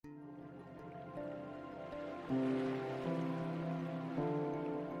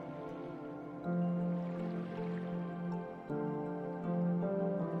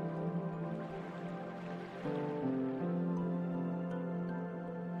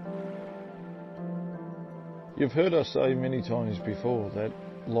You've heard us say many times before that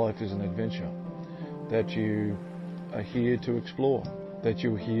life is an adventure, that you are here to explore, that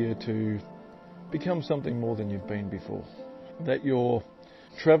you're here to become something more than you've been before, that you're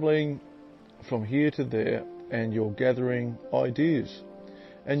travelling from here to there and you're gathering ideas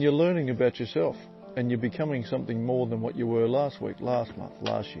and you're learning about yourself and you're becoming something more than what you were last week, last month,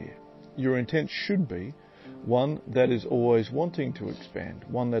 last year. Your intent should be one that is always wanting to expand,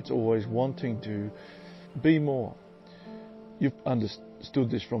 one that's always wanting to be more. You've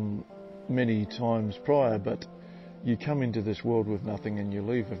understood this from many times prior, but you come into this world with nothing and you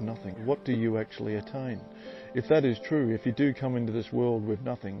leave with nothing. What do you actually attain? If that is true, if you do come into this world with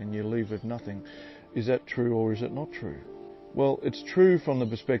nothing and you leave with nothing, is that true or is it not true? Well, it's true from the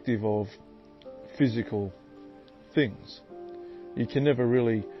perspective of physical things. You can never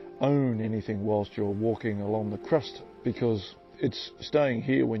really own anything whilst you're walking along the crust because it's staying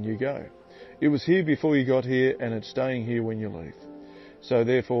here when you go. It was here before you got here and it's staying here when you leave. So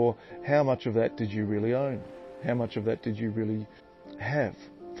therefore, how much of that did you really own? How much of that did you really have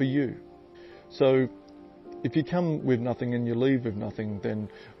for you? So if you come with nothing and you leave with nothing, then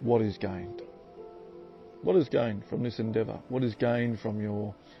what is gained? What is gained from this endeavour? What is gained from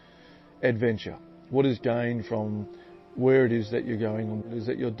your adventure? What is gained from where it is that you're going and what it is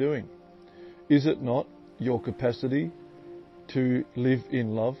that you're doing? Is it not your capacity to live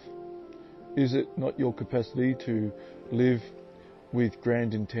in love? Is it not your capacity to live with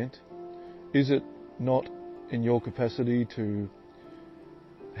grand intent? Is it not in your capacity to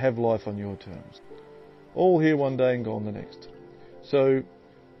have life on your terms? All here one day and gone the next. So,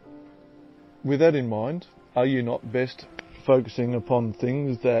 with that in mind, are you not best focusing upon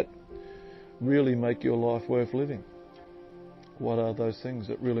things that really make your life worth living? What are those things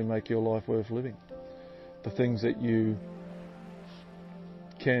that really make your life worth living? The things that you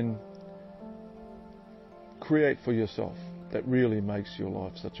can create for yourself that really makes your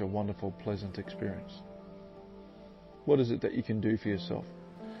life such a wonderful, pleasant experience. What is it that you can do for yourself?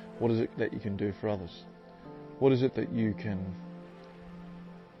 What is it that you can do for others? What is it that you can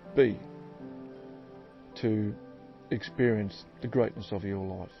be to experience the greatness of your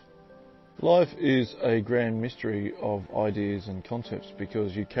life? Life is a grand mystery of ideas and concepts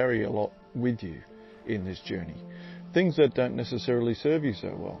because you carry a lot with you in this journey. Things that don't necessarily serve you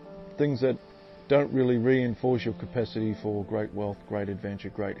so well. Things that don't really reinforce your capacity for great wealth, great adventure,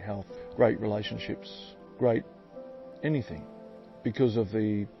 great health, great relationships, great anything, because of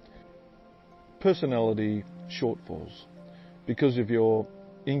the personality shortfalls, because of your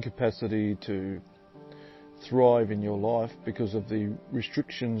incapacity to thrive in your life, because of the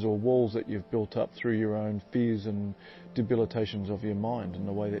restrictions or walls that you've built up through your own fears and debilitations of your mind and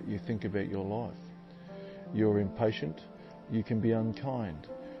the way that you think about your life. You're impatient, you can be unkind,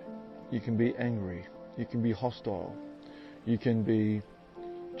 you can be angry, you can be hostile, you can be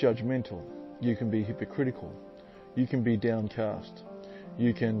judgmental, you can be hypocritical, you can be downcast,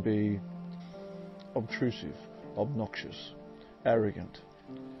 you can be obtrusive, obnoxious, arrogant.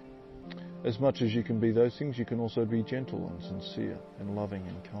 As much as you can be those things, you can also be gentle and sincere and loving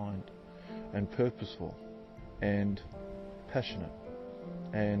and kind and purposeful and passionate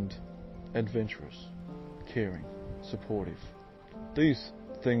and adventurous, caring, supportive. These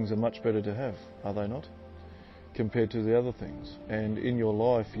things are much better to have, are they not, compared to the other things? And in your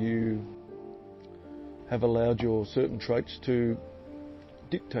life you have allowed your certain traits to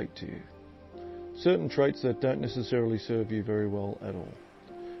dictate to you. Certain traits that don't necessarily serve you very well at all.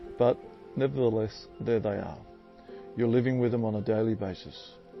 But nevertheless, there they are. You're living with them on a daily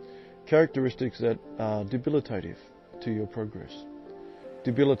basis. Characteristics that are debilitative to your progress,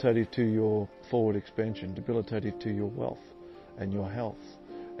 debilitative to your forward expansion, debilitative to your wealth and your health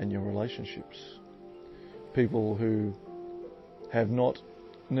and your relationships. People who have not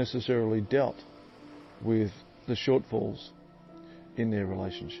necessarily dealt with the shortfalls in their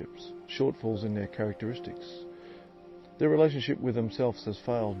relationships, shortfalls in their characteristics. Their relationship with themselves has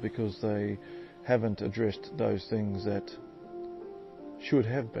failed because they haven't addressed those things that should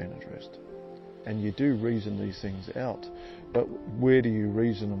have been addressed. And you do reason these things out, but where do you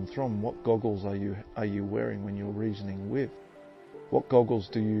reason them from? What goggles are you wearing when you're reasoning with? What goggles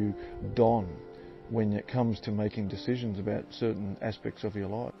do you don when it comes to making decisions about certain aspects of your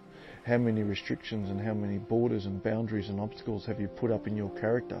life? How many restrictions and how many borders and boundaries and obstacles have you put up in your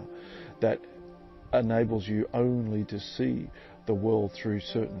character that enables you only to see the world through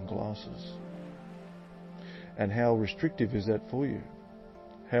certain glasses? And how restrictive is that for you?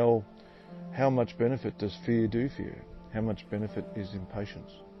 How much benefit does fear do for you? How much benefit is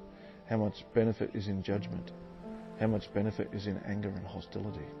impatience? How much benefit is in judgment? How much benefit is in anger and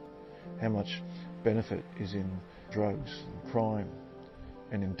hostility? How much benefit is in drugs and crime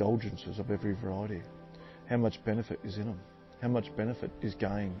and indulgences of every variety? How much benefit is in them? How much benefit is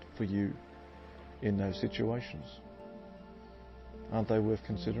gained for you in those situations? Aren't they worth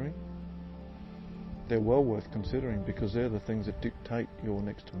considering? They're well worth considering, because they're the things that dictate your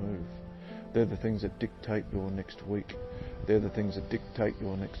next move. They're the things that dictate your next week. They're the things that dictate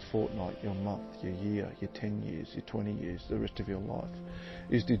your next fortnight, your month, your year, your 10 years, your 20 years, the rest of your life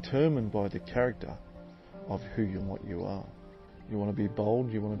is determined by the character of who and what you are. You want to be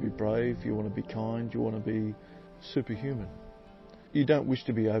bold, you want to be brave, you want to be kind, you want to be superhuman. You don't wish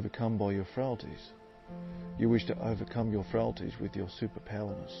to be overcome by your frailties. You wish to overcome your frailties with your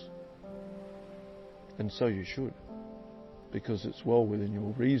superpowerness. And so you should, because it's well within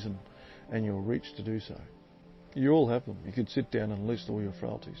your reason and your reach to do so. You all have them. You could sit down and list all your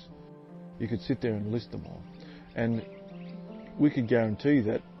frailties. You could sit there and list them all. And we could guarantee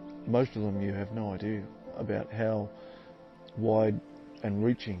that most of them you have no idea about how wide and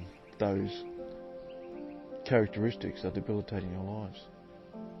reaching those characteristics are debilitating your lives.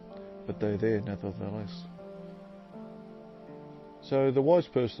 But they're there nevertheless. So the wise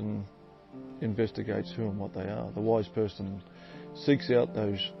person investigates who and what they are. The wise person seeks out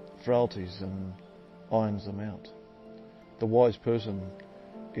those frailties and irons them out. The wise person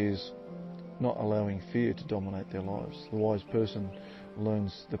is not allowing fear to dominate their lives. The wise person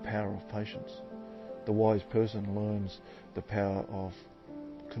learns the power of patience. The wise person learns the power of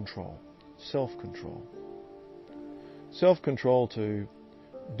control, self-control. Self-control to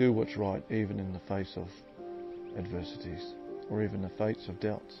do what's right even in the face of adversities or even the face of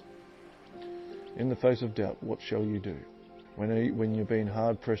doubts. In the face of doubt, what shall you do? When you're being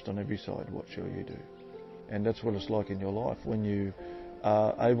hard pressed on every side, what shall you do? And that's what it's like in your life. When you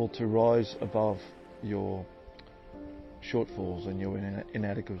are able to rise above your shortfalls and your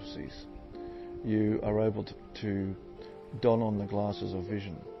inadequacies, you are able to don on the glasses of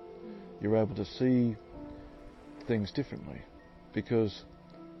vision. You're able to see things differently, because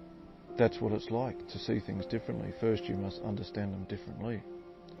that's what it's like to see things differently. First, you must understand them differently,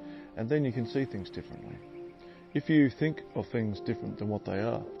 and then you can see things differently. If you think of things different than what they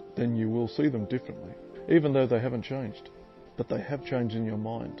are, then you will see them differently, even though they haven't changed. But they have changed in your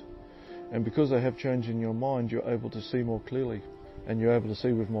mind. And because they have changed in your mind, you're able to see more clearly, and you're able to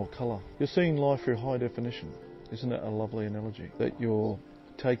see with more colour. You're seeing life through high definition. Isn't that a lovely analogy? That you're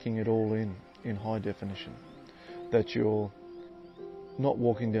taking it all in high definition. That you're not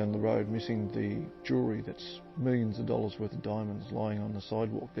walking down the road missing the jewellery that's millions of dollars worth of diamonds lying on the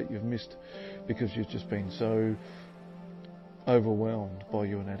sidewalk that you've missed because you've just been so overwhelmed by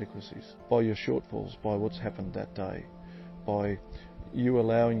your inadequacies, by your shortfalls, by what's happened that day, by you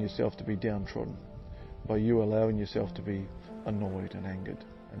allowing yourself to be downtrodden, by you allowing yourself to be annoyed and angered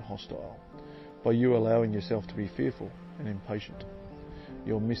and hostile, by you allowing yourself to be fearful and impatient.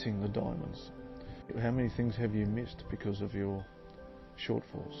 You're missing the diamonds. How many things have you missed because of your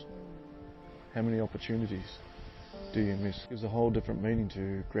shortfalls? How many opportunities do you miss? It gives a whole different meaning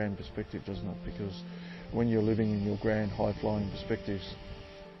to grand perspective, doesn't it? Because when you're living in your grand, high-flying perspectives,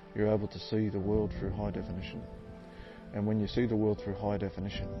 you're able to see the world through high definition. And when you see the world through high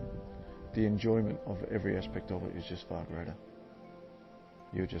definition, the enjoyment of every aspect of it is just far greater.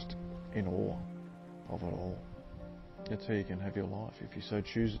 You're just in awe of it all. That's how you can have your life, if you so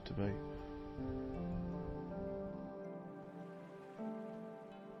choose it to be.